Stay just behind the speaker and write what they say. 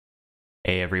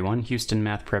Hey everyone, Houston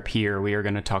Math Prep here. We are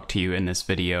going to talk to you in this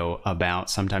video about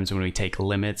sometimes when we take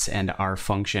limits and our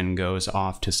function goes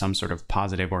off to some sort of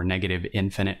positive or negative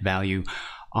infinite value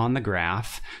on the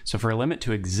graph. So for a limit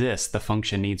to exist, the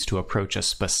function needs to approach a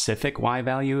specific y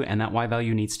value, and that y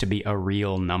value needs to be a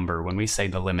real number. When we say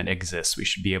the limit exists, we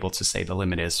should be able to say the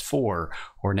limit is 4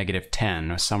 or negative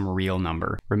 10 or some real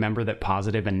number. Remember that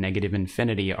positive and negative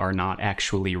infinity are not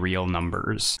actually real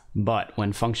numbers. But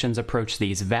when functions approach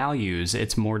these values,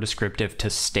 it's more descriptive to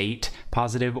state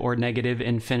positive or negative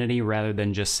infinity rather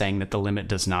than just saying that the limit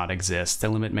does not exist. The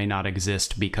limit may not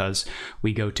exist because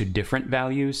we go to different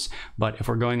values, but if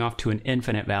we're going off to an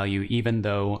infinite value, even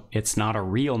though it's not a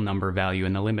real number value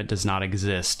and the limit does not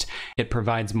exist, it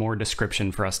provides more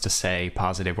description for us to say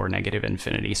positive or negative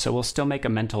infinity. So we'll still make a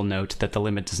mental note that the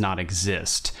limit does not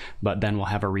exist, but then we'll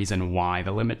have a reason why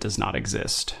the limit does not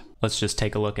exist. Let's just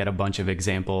take a look at a bunch of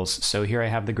examples. So here I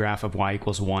have the graph of y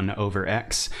equals 1 over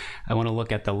x. I want to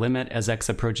look at the limit as x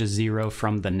approaches 0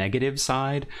 from the negative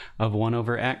side of 1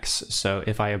 over x. So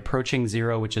if I'm approaching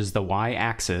 0, which is the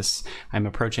y-axis, I'm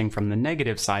approaching from the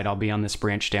negative side. I'll be on this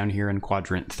branch down here in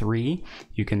quadrant 3.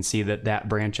 You can see that that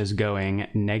branch is going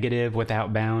negative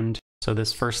without bound. So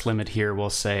this first limit here will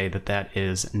say that that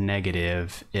is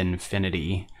negative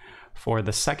infinity. For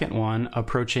the second one,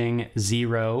 approaching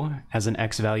 0 as an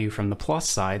x value from the plus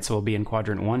side, so we'll be in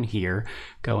quadrant 1 here,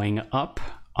 going up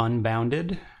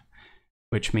unbounded,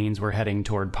 which means we're heading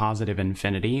toward positive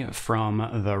infinity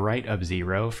from the right of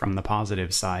 0, from the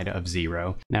positive side of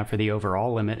 0. Now for the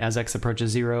overall limit, as x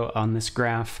approaches 0 on this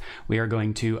graph, we are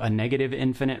going to a negative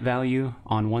infinite value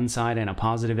on one side and a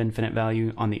positive infinite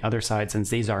value on the other side. Since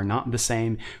these are not the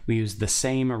same, we use the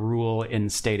same rule in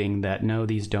stating that no,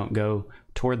 these don't go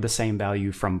toward the same value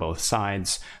from both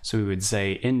sides. So we would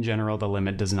say, in general, the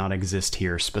limit does not exist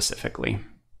here specifically.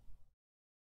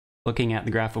 Looking at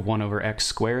the graph of 1 over x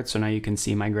squared, so now you can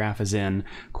see my graph is in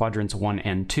quadrants 1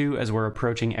 and 2. As we're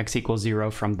approaching x equals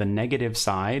 0 from the negative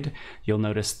side, you'll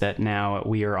notice that now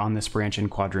we are on this branch in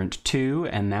quadrant 2,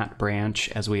 and that branch,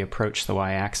 as we approach the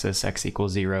y-axis, x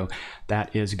equals 0,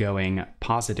 that is going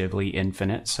positively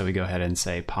infinite. So we go ahead and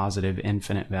say positive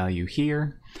infinite value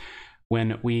here.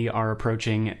 When we are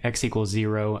approaching x equals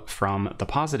 0 from the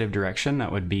positive direction,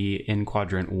 that would be in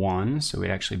quadrant 1, so we'd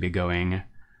actually be going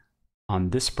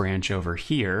on this branch over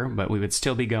here, but we would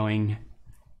still be going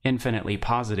infinitely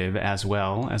positive as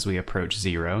well as we approach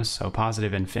 0, so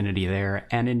positive infinity there.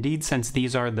 And indeed, since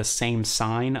these are the same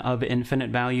sign of infinite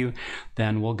value,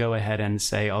 then we'll go ahead and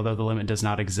say, although the limit does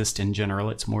not exist in general,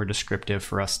 it's more descriptive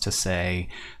for us to say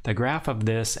the graph of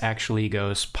this actually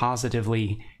goes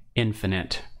positively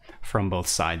infinite from both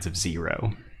sides of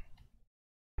 0.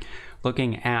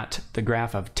 Looking at the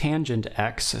graph of tangent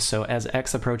x, so as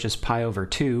x approaches pi over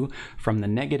 2 from the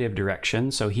negative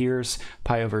direction, so here's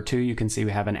pi over 2, you can see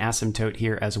we have an asymptote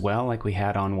here as well, like we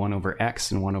had on 1 over x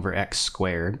and 1 over x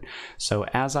squared. So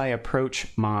as I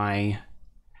approach my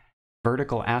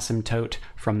vertical asymptote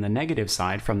from the negative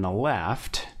side, from the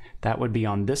left, that would be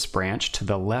on this branch to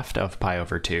the left of pi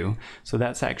over 2, so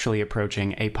that's actually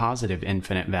approaching a positive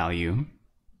infinite value.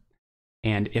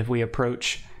 And if we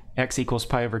approach x equals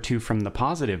pi over 2 from the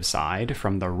positive side,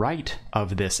 from the right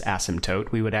of this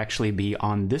asymptote, we would actually be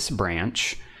on this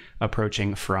branch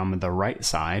approaching from the right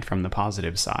side, from the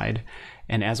positive side.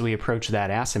 And as we approach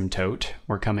that asymptote,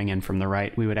 we're coming in from the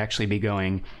right, we would actually be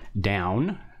going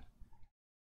down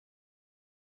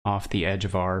off the edge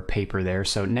of our paper there.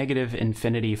 So negative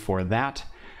infinity for that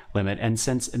limit, and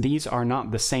since these are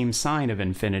not the same sign of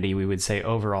infinity, we would say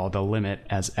overall the limit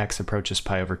as x approaches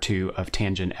pi over 2 of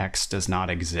tangent x does not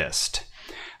exist.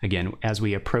 Again, as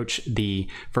we approach the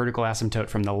vertical asymptote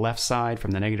from the left side,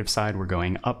 from the negative side, we're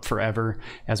going up forever.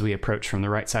 As we approach from the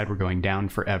right side, we're going down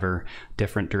forever.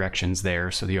 Different directions there,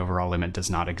 so the overall limit does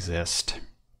not exist.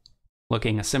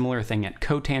 Looking a similar thing at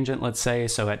cotangent, let's say,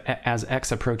 so as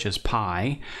x approaches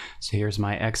pi, so here's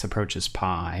my x approaches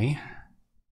pi.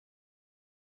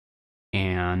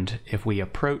 And if we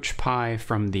approach pi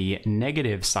from the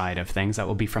negative side of things, that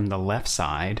will be from the left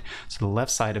side. So the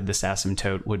left side of this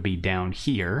asymptote would be down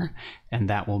here, and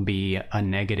that will be a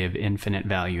negative infinite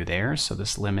value there. So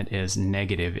this limit is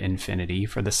negative infinity.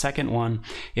 For the second one,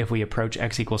 if we approach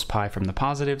x equals pi from the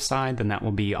positive side, then that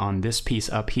will be on this piece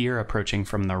up here, approaching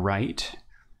from the right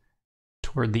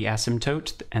toward the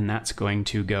asymptote, and that's going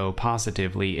to go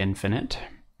positively infinite.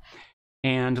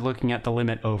 And looking at the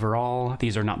limit overall,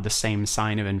 these are not the same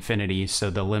sign of infinity, so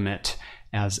the limit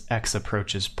as x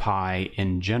approaches pi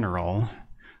in general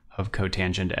of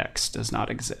cotangent x does not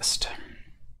exist.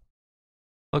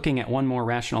 Looking at one more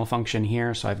rational function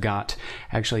here, so I've got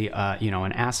actually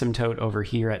an asymptote over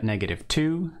here at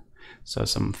 -2. So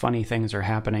some funny things are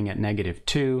happening at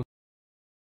 -2.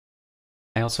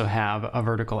 I also have a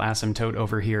vertical asymptote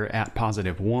over here at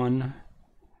 +1.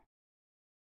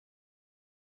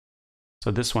 So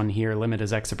this one here, limit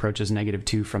as x approaches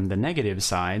 -2 from the negative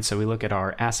side. So we look at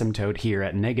our asymptote here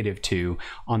at -2.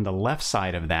 On the left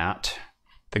side of that,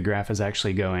 the graph is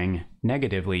actually going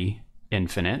negatively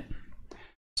infinite.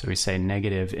 So we say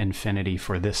negative infinity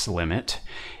for this limit.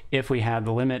 If we had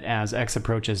the limit as x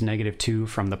approaches -2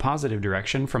 from the positive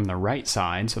direction, from the right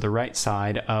side, so the right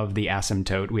side of the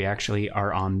asymptote, we actually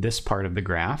are on this part of the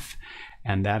graph,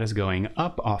 and that is going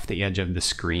up off the edge of the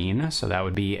screen. So that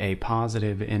would be a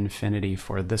positive infinity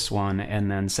for this one. And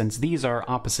then since these are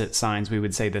opposite signs, we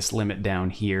would say this limit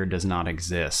down here does not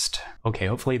exist. Okay,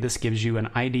 hopefully this gives you an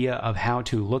idea of how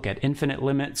to look at infinite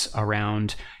limits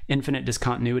around infinite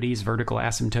discontinuities, vertical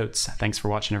asymptotes. Thanks for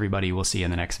watching, everybody. We'll see you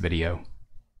in the next video.